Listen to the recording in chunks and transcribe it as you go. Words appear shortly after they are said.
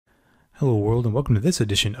Hello world, and welcome to this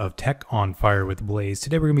edition of Tech on Fire with Blaze.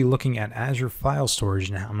 Today we're going to be looking at Azure File Storage,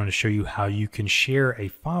 and I'm going to show you how you can share a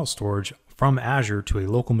file storage from Azure to a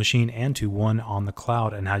local machine and to one on the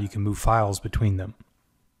cloud, and how you can move files between them.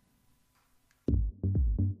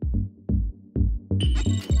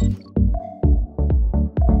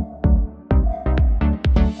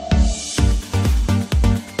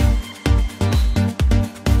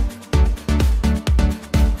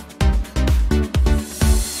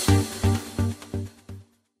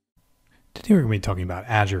 Today we're going to be talking about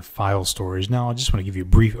Azure File Storage. Now I just want to give you a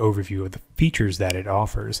brief overview of the features that it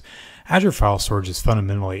offers. Azure File Storage is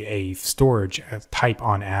fundamentally a storage type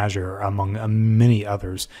on Azure among many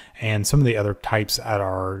others, and some of the other types that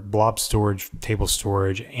are blob storage, table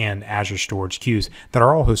storage, and Azure Storage Queues that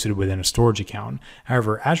are all hosted within a storage account.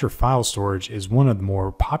 However, Azure File Storage is one of the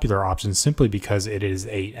more popular options simply because it is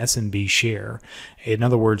a SMB share. In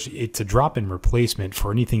other words, it's a drop-in replacement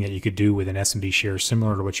for anything that you could do with an SMB share,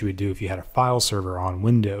 similar to what you would do if you had a file server on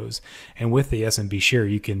Windows. And with the SMB share,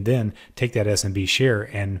 you can then take that SMB share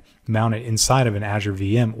and mount it inside of an Azure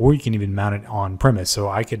VM, or you can even mount it on premise. So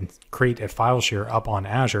I can create a file share up on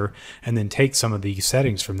Azure and then take some of the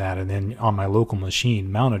settings from that, and then on my local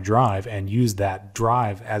machine mount a drive and use that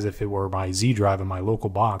drive as if it were my Z drive in my local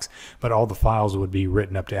box, but all the files would be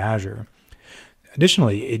written up to Azure.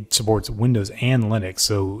 Additionally, it supports Windows and Linux,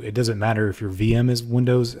 so it doesn't matter if your VM is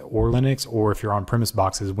Windows or Linux, or if your on-premise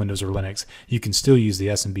box is Windows or Linux. You can still use the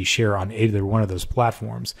SMB share on either one of those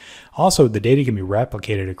platforms. Also, the data can be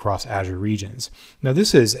replicated across Azure regions. Now,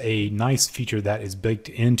 this is a nice feature that is baked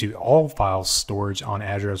into all file storage on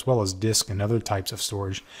Azure, as well as disk and other types of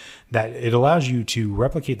storage, that it allows you to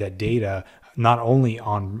replicate that data not only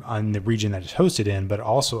on the region that it's hosted in, but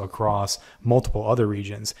also across multiple other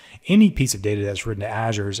regions. Any piece of data that's written to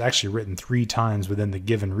Azure is actually written 3 times within the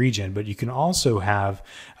given region, but you can also have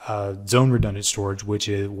zone redundant storage, which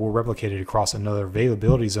will replicate it across another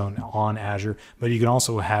availability zone on Azure, but you can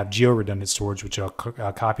also have geo-redundant storage, which will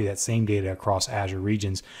copy that same data across Azure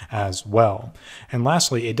regions as well. And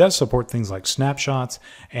lastly, it does support things like snapshots,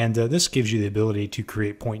 and this gives you the ability to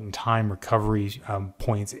create point-in-time recovery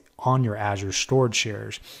points on your Azure storage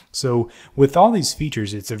shares. So with all these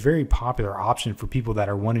features, it's a very popular option for people that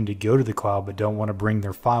are wanting to go to the cloud but don't want to bring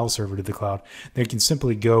their file server to the cloud. They can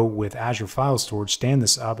simply go with Azure File Storage, stand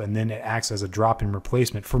this up, and then it acts as a drop-in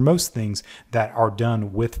replacement for most things that are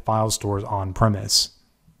done with file stores on premise.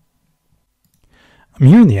 I'm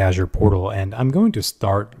here in the Azure portal, and I'm going to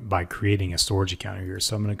start by creating a storage account here.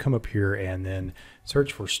 So I'm going to come up here and then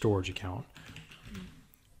search for storage account.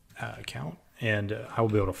 And I will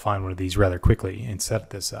be able to find one of these rather quickly and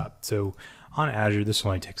set this up. So on Azure, this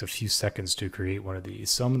only takes a few seconds to create one of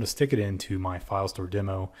these. So I'm going to stick it into my file store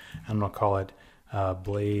demo. I'm going to call it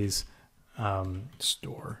Blaze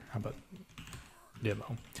Store. How about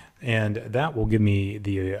demo? And that will give me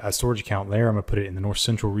the storage account there. I'm going to put it in the North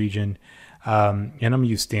Central region. And I'm going to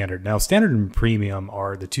use standard. Now, standard and premium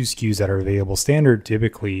are the 2 SKUs that are available. Standard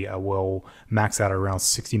typically will max out at around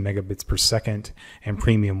 60 megabits per second, and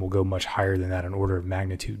premium will go much higher than that, an order of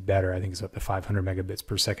magnitude better. I think it's up to 500 megabits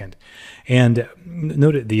per second. And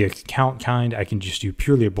note the account kind, I can just do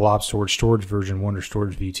purely a blob storage version 1 or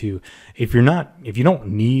storage v2. If you don't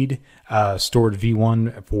need storage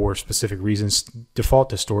v1 for specific reasons, default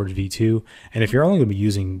to storage v2. And if you're only going to be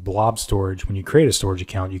using blob storage, when you create a storage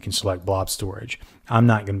account, you can select blob storage. I'm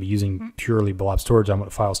not going to be using purely blob storage. I'm going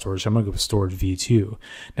to file storage. I'm going to go with storage v2.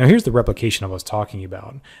 Now here's the replication I was talking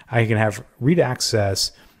about. I can have read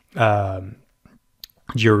access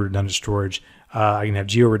geo-redundant storage. I can have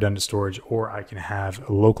geo-redundant storage, or I can have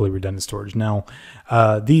locally redundant storage. Now,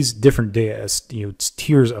 these different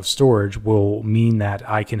tiers of storage will mean that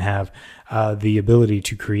I can have the ability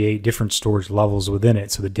to create different storage levels within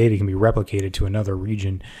it, so the data can be replicated to another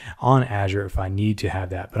region on Azure if I need to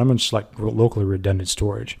have that. But I'm going to select locally redundant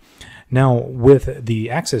storage. Now, with the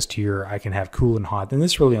access tier, I can have cool and hot, and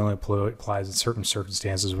this really only applies in certain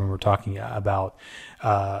circumstances when we're talking about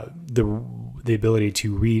the ability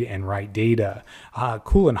to read and write data.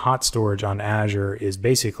 Cool and hot storage on Azure is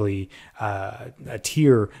basically a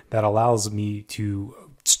tier that allows me to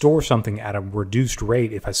store something at a reduced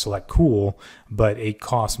rate if I select cool, but it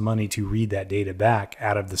costs money to read that data back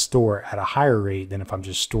out of the store at a higher rate than if I'm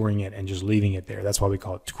just storing it and just leaving it there. That's why we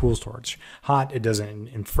call it cool storage. Hot, it doesn't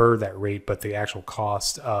infer that rate, but the actual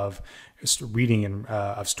cost of reading and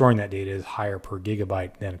of storing that data is higher per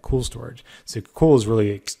gigabyte than cool storage. So cool is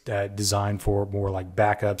really designed for more like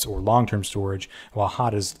backups or long-term storage, while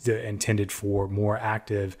hot is intended for more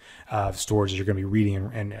active storage that you're going to be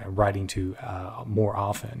reading and writing to more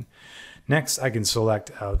often. Next, I can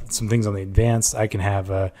select some things on the advanced. I can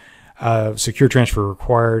have Secure transfer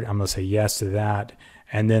required. I'm going to say yes to that.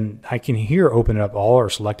 And then I can here open up all our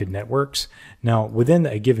selected networks. Now, within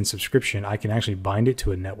a given subscription, I can actually bind it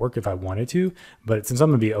to a network if I wanted to. But since I'm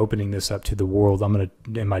going to be opening this up to the world,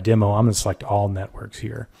 in my demo, I'm going to select all networks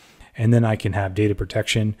here. And then I can have data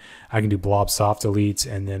protection. I can do blob soft deletes,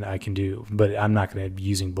 and then I can do, but I'm not going to be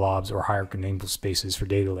using blobs or hierarchical namespaces for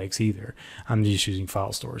data lakes either. I'm just using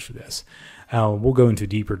file storage for this. We'll go into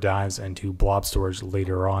deeper dives into blob storage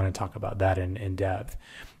later on and talk about that in depth.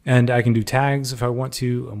 And I can do tags if I want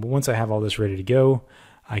to. And once I have all this ready to go,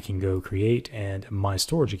 I can go create, and my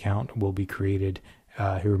storage account will be created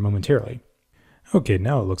here momentarily. Okay,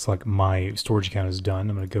 now it looks like my storage account is done.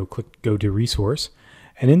 I'm going to go to resource.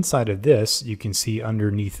 And inside of this, you can see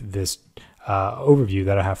underneath this overview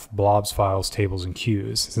that I have blobs, files, tables, and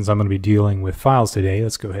queues. Since I'm going to be dealing with files today,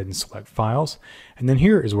 let's go ahead and select files. And then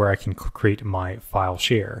here is where I can create my file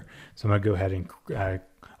share. So I'm going to go ahead and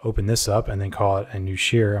open this up and then call it a new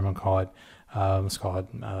share. I'm going to call it, let's call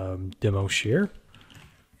it demo share.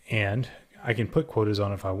 And I can put quotas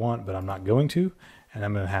on if I want, but I'm not going to. And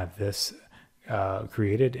I'm going to have this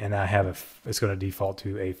created, and I have it's going to default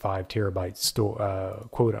to a 5 terabyte store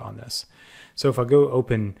quota on this. So if I go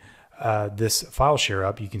open this file share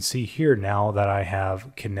up, you can see here now that I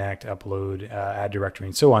have connect, upload, add directory,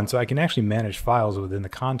 and so on. So I can actually manage files within the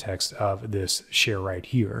context of this share right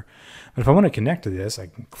here. But if I want to connect to this, I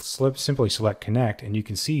can simply select connect, and you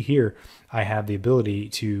can see here I have the ability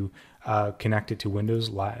to connect it to Windows,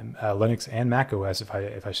 Linux, and Mac OS if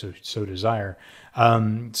I so desire.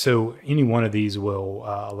 So any one of these will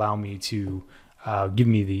allow me to give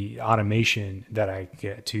me the automation that I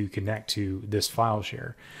get to connect to this file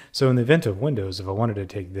share. So in the event of Windows, if I wanted to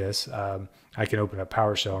take this, I can open up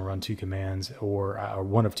PowerShell and run 2 commands or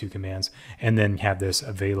one of 2 commands, and then have this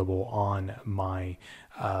available on my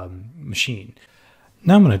machine.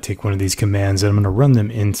 Now I'm going to take one of these commands and I'm going to run them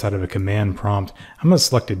inside of a command prompt. I'm going to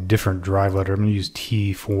select a different drive letter. I'm going to use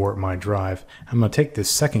T for my drive. I'm going to take this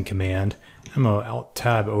second command. I'm going to Alt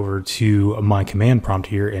Tab over to my command prompt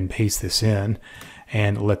here and paste this in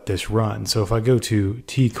and let this run. So if I go to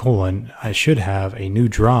T:, I should have a new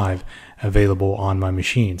drive available on my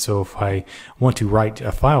machine. So if I want to write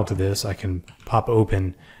a file to this, I can pop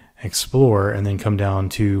open Explorer and then come down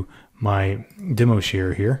to my demo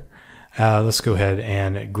share here. Let's go ahead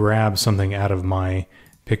and grab something out of my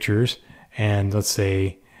pictures, and let's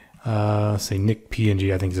say Nick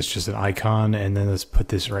PNG. I think it's just an icon, and then let's put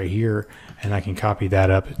this right here, and I can copy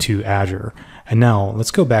that up to Azure. And now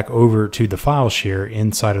let's go back over to the file share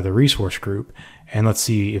inside of the resource group, and let's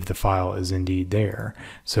see if the file is indeed there.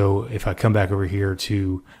 So if I come back over here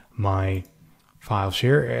to my file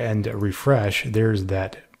share and refresh, there's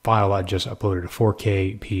that file I just uploaded, a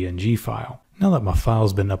 4K PNG file. Now that my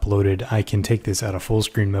file's been uploaded, I can take this out of full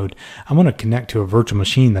screen mode. I'm going to connect to a virtual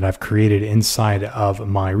machine that I've created inside of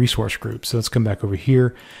my resource group. So let's come back over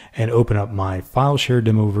here and open up my file share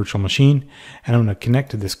demo virtual machine. And I'm going to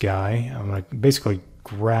connect to this guy. I'm going to basically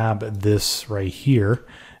grab this right here,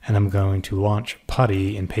 and I'm going to launch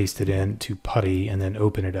PuTTY and paste it in to PuTTY and then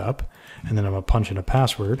open it up. And then I'm going to punch in a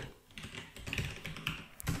password.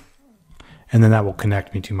 And then that will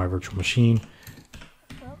connect me to my virtual machine.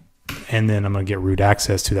 And then I'm going to get root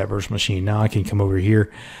access to that virtual machine. Now I can come over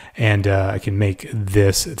here and I can make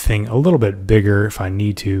this thing a little bit bigger if I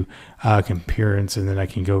need to, appearance, and then I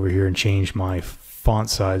can go over here and change my font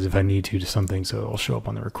size if I need to something so it'll show up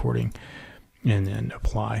on the recording, and then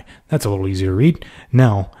apply. That's a little easier to read.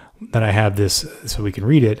 Now that I have this so we can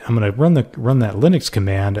read it, I'm going to run that Linux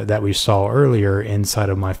command that we saw earlier inside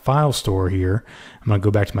of my file store here. I'm going to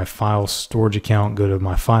go back to my file storage account, go to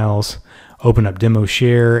my files, open up demo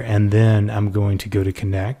share, and then I'm going to go to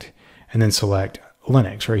connect and then select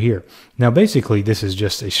Linux right here. Now basically this is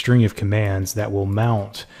just a string of commands that will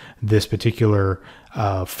mount this particular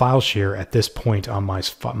file share at this point on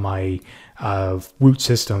my root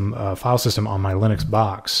system, file system on my Linux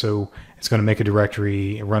box. So it's going to make a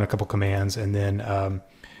directory, run a couple commands, and then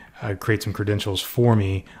create some credentials for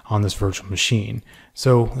me on this virtual machine.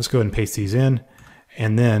 So let's go ahead and paste these in,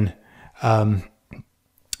 and then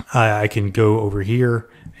I can go over here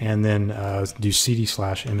and then do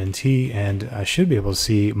cd/mnt, and I should be able to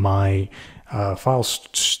see my file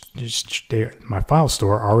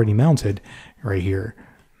store already mounted right here.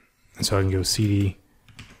 And so I can go cd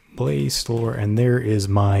blaze store, and there is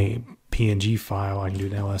my PNG file. I can do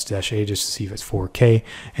an ls-a just to see if it's 4K,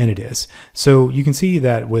 and it is. So you can see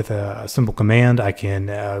that with a simple command, I can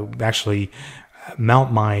actually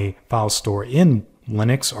mount my file store in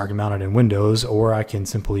Linux, or I can mount it in Windows, or I can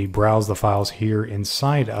simply browse the files here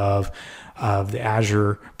inside of of the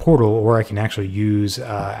Azure portal, or I can actually use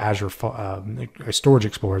Azure Storage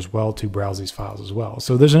Explorer as well to browse these files as well.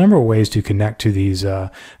 So there's a number of ways to connect to these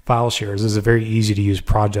file shares. This is a very easy to use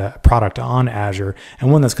product on Azure,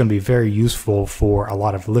 and one that's going to be very useful for a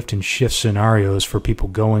lot of lift and shift scenarios for people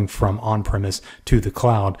going from on-premise to the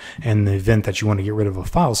cloud. In the event that you want to get rid of a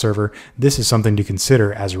file server, this is something to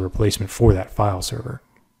consider as a replacement for that file server.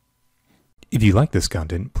 If you like this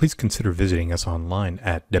content, please consider visiting us online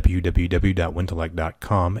at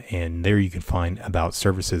www.wintellect.com, and there you can find about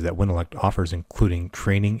services that Wintellect offers, including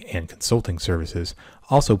training and consulting services.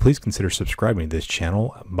 Also, please consider subscribing to this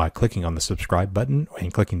channel by clicking on the subscribe button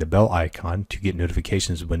and clicking the bell icon to get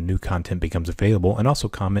notifications when new content becomes available, and also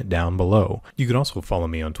comment down below. You can also follow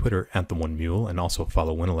me on Twitter at @TheOneMule, and also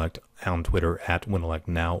follow Wintellect on Twitter at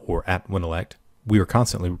WintellectNow or at Wintellect. We are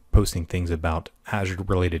constantly posting things about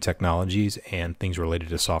Azure-related technologies and things related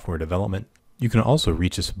to software development. You can also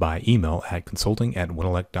reach us by email at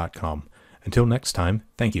consulting@wintellect.com. Until next time,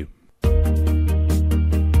 thank you.